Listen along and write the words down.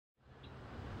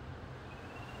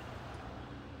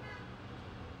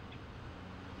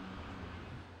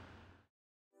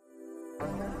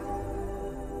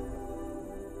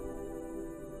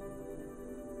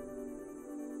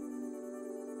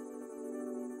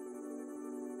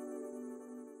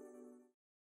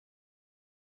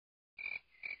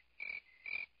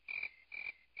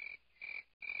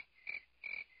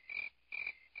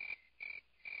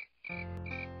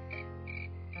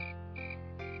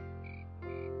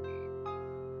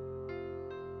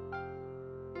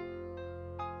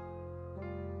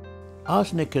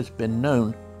Arsenic has been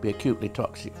known to be acutely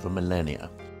toxic for millennia.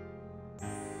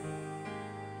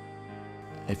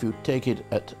 If you take it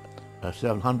at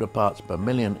 700 parts per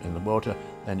million in the water,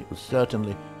 then it will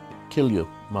certainly kill you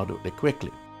moderately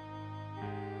quickly.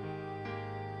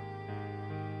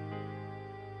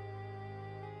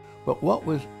 But what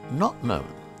was not known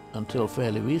until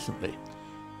fairly recently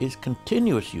is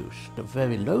continuous use of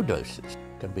very low doses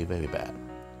can be very bad.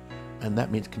 And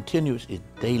that means continuous is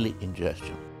daily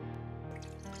ingestion.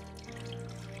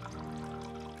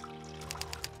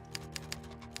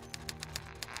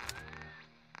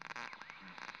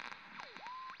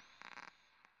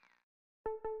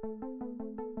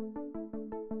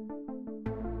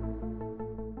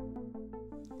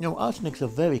 You know, arsenic's a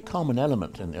very common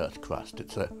element in the Earth's crust.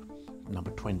 It's a number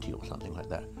 20 or something like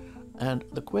that. And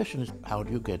the question is, how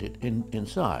do you get it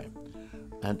inside?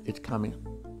 And it's coming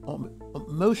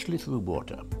mostly through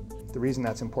water. The reason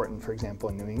that's important, for example,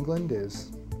 in New England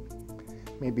is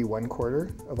maybe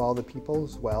 1/4 of all the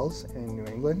people's wells in New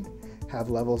England have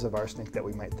levels of arsenic that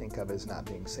we might think of as not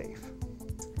being safe.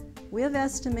 We have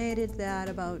estimated that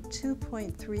about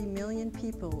 2.3 million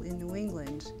people in New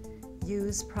England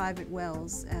use private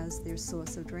wells as their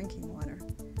source of drinking water.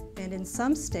 And in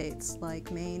some states, like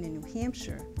Maine and New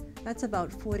Hampshire, that's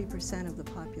about 40% of the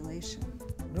population.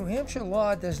 New Hampshire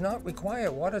law does not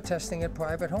require water testing at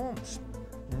private homes,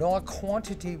 nor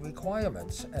quantity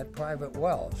requirements at private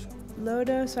wells.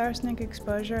 Low-dose arsenic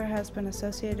exposure has been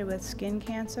associated with skin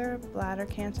cancer, bladder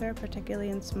cancer,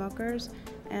 particularly in smokers,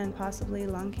 and possibly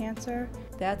lung cancer.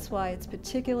 That's why it's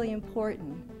particularly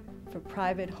important for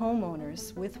private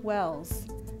homeowners with wells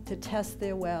to test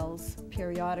their wells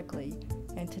periodically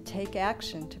and to take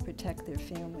action to protect their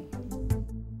family.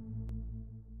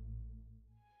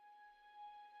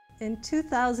 In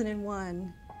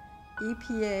 2001,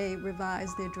 EPA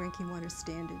revised their drinking water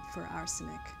standard for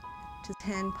arsenic to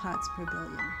 10 parts per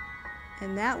billion.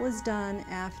 And that was done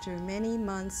after many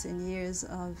months and years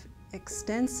of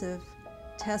extensive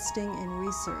testing and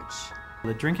research.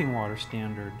 The drinking water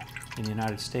standard in the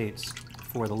United States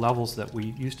for the levels that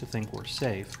we used to think were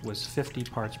safe was 50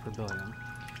 parts per billion,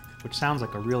 which sounds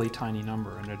like a really tiny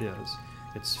number, and it is.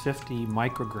 It's 50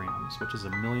 micrograms, which is a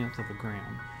millionth of a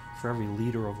gram, for every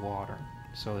liter of water.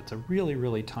 So it's a really,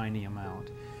 really tiny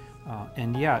amount.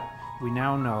 And yet, we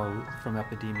now know from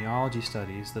epidemiology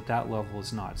studies that that level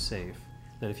is not safe,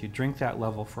 that if you drink that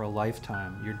level for a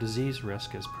lifetime, your disease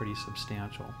risk is pretty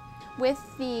substantial. With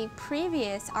the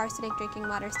previous arsenic drinking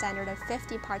water standard of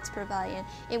 50 parts per billion,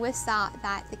 it was thought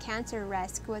that the cancer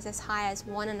risk was as high as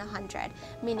 1 in 100,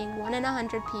 meaning 1 in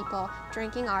 100 people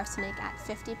drinking arsenic at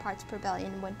 50 parts per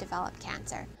billion would develop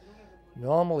cancer.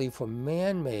 Normally for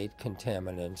man-made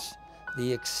contaminants,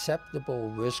 the acceptable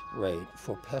risk rate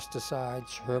for pesticides,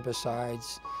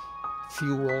 herbicides,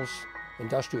 fuels,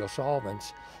 industrial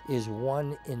solvents is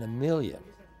 1 in a million.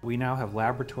 We now have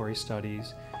laboratory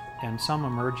studies and some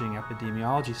emerging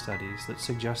epidemiology studies that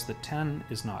suggest that 10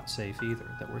 is not safe either,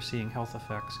 that we're seeing health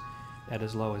effects at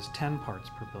as low as 10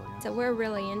 parts per billion. So we're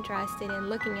really interested in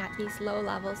looking at these low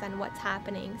levels and what's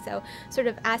happening. So sort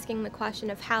of asking the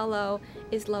question of how low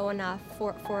is low enough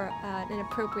for an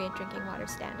appropriate drinking water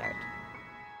standard.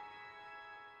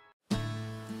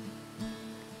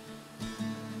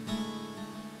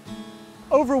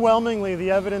 Overwhelmingly,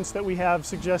 the evidence that we have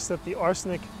suggests that the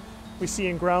arsenic we see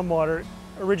in groundwater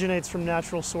originates from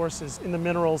natural sources in the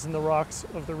minerals in the rocks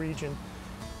of the region.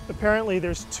 Apparently,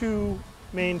 there's 2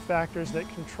 main factors that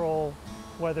control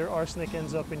whether arsenic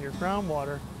ends up in your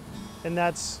groundwater, and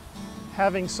that's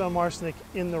having some arsenic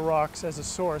in the rocks as a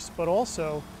source, but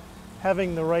also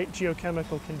having the right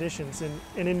geochemical conditions.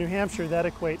 And in New Hampshire, that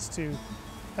equates to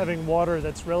having water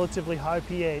that's relatively high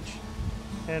pH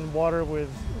and water with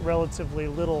relatively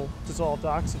little dissolved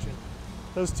oxygen.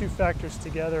 Those 2 factors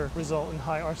together result in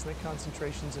high arsenic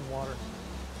concentrations in water.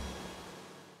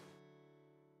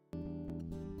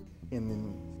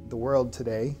 In the world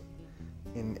today,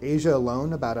 in Asia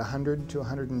alone, about 100 to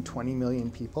 120 million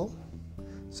people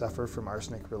suffer from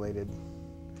arsenic-related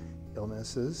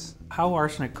illnesses. How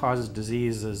arsenic causes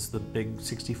disease is the big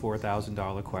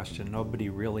 $64,000 question. Nobody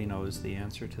really knows the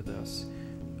answer to this.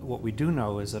 What we do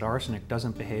know is that arsenic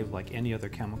doesn't behave like any other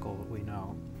chemical that we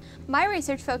know. My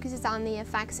research focuses on the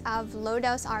effects of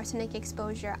low-dose arsenic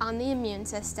exposure on the immune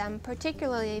system,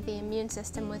 particularly the immune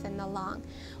system within the lung.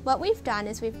 What we've done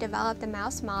is we've developed a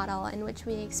mouse model in which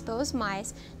we expose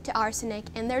mice to arsenic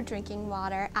in their drinking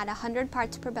water at 100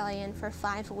 parts per billion for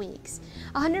 5 weeks.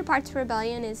 100 parts per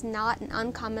billion is not an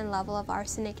uncommon level of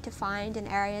arsenic to find in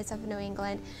areas of New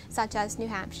England, such as New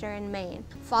Hampshire and Maine.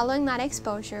 Following that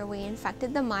exposure, we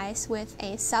infected the mice with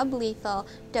a sublethal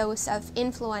dose of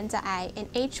influenza A, an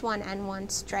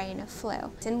H1N1 strain of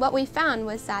flu. And what we found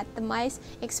was that the mice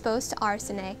exposed to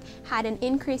arsenic had an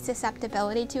increased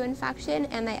susceptibility to infection,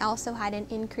 and they also had an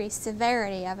increased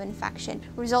severity of infection,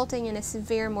 resulting in a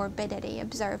severe morbidity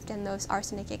observed in those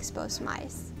arsenic-exposed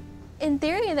mice. In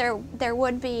theory, there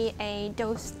would be a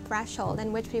dose threshold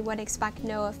in which we would expect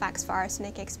no effects for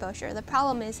arsenic exposure. The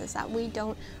problem is that we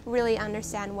don't really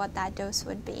understand what that dose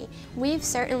would be. We've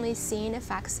certainly seen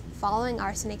effects following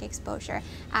arsenic exposure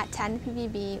at 10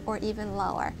 ppb or even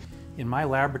lower. In my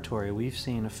laboratory, we've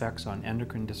seen effects on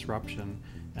endocrine disruption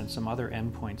and some other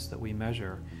endpoints that we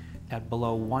measure at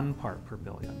below 1 part per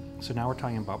billion. So now we're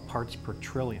talking about parts per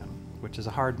trillion, which is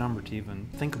a hard number to even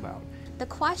think about. The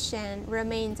question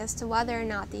remains as to whether or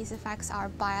not these effects are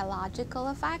biological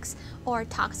effects or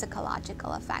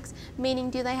toxicological effects,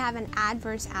 meaning do they have an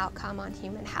adverse outcome on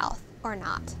human health or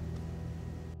not.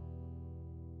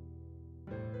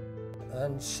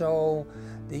 And so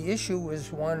the issue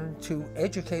is one to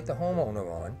educate the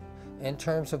homeowner on in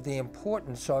terms of the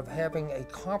importance of having a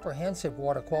comprehensive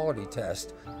water quality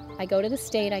test. I go to the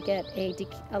state, I get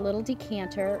a little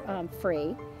decanter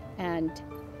free, and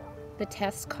the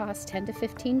tests cost $10 to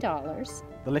 $15.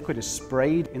 The liquid is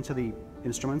sprayed into the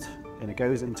instrument and it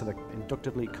goes into the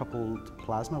inductively coupled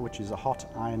plasma, which is a hot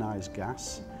ionized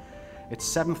gas. It's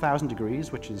 7,000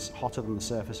 degrees, which is hotter than the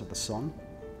surface of the sun.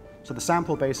 So the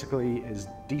sample basically is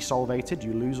desolvated,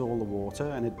 you lose all the water,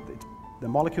 and the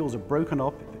molecules are broken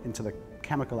up into the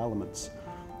chemical elements.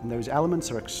 And those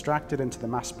elements are extracted into the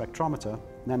mass spectrometer,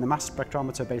 and then the mass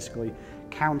spectrometer basically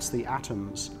counts the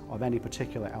atoms of any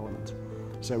particular element.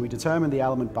 So we determine the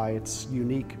element by its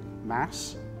unique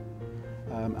mass,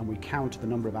 and we count the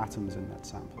number of atoms in that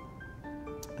sample.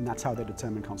 And that's how they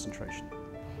determine concentration.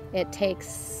 It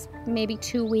takes maybe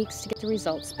 2 weeks to get the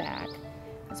results back.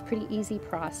 It's a pretty easy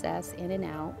process, in and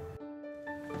out.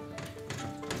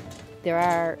 There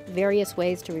are various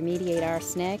ways to remediate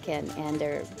arsenic, and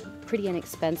they're pretty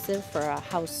inexpensive for a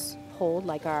household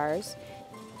like ours.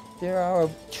 There are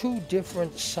 2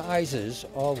 different sizes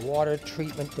of water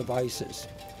treatment devices.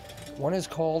 One is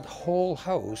called whole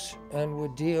house and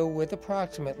would deal with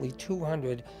approximately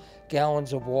 200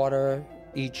 gallons of water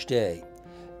each day.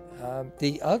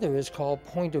 The other is called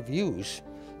point of use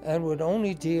and would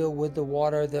only deal with the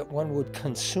water that one would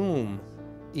consume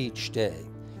each day.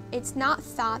 It's not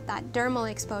thought that dermal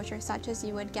exposure, such as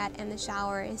you would get in the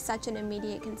shower, is such an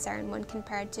immediate concern when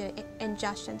compared to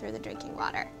ingestion through the drinking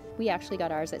water. We actually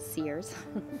got ours at Sears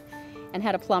and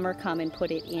had a plumber come and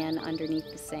put it in underneath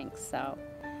the sink. So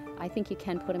I think you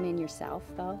can put them in yourself,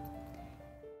 though.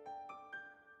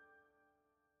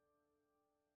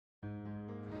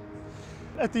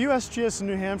 At the USGS in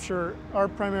New Hampshire, our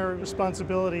primary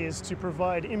responsibility is to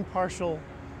provide impartial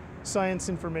science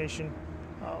information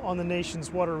on the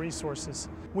nation's water resources.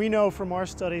 We know from our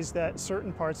studies that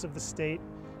certain parts of the state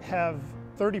have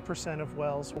 30% of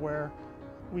wells where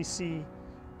we see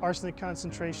arsenic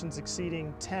concentrations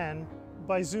exceeding 10.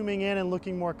 By zooming in and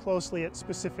looking more closely at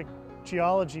specific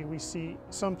geology, we see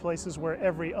some places where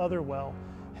every other well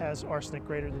has arsenic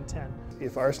greater than 10.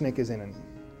 If arsenic is in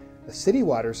a city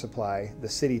water supply, the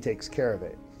city takes care of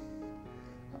it,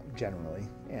 generally,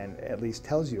 and at least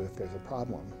tells you if there's a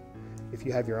problem. If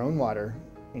you have your own water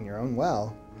in your own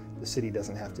well, the city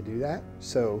doesn't have to do that.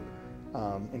 So,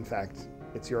 in fact,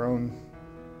 it's your own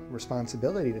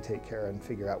responsibility to take care and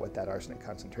figure out what that arsenic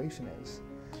concentration is.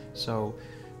 So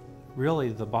really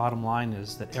the bottom line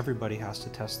is that everybody has to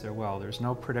test their well. There's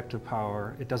no predictive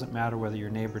power. It doesn't matter whether your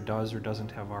neighbor does or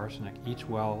doesn't have arsenic. Each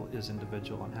well is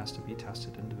individual and has to be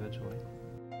tested individually.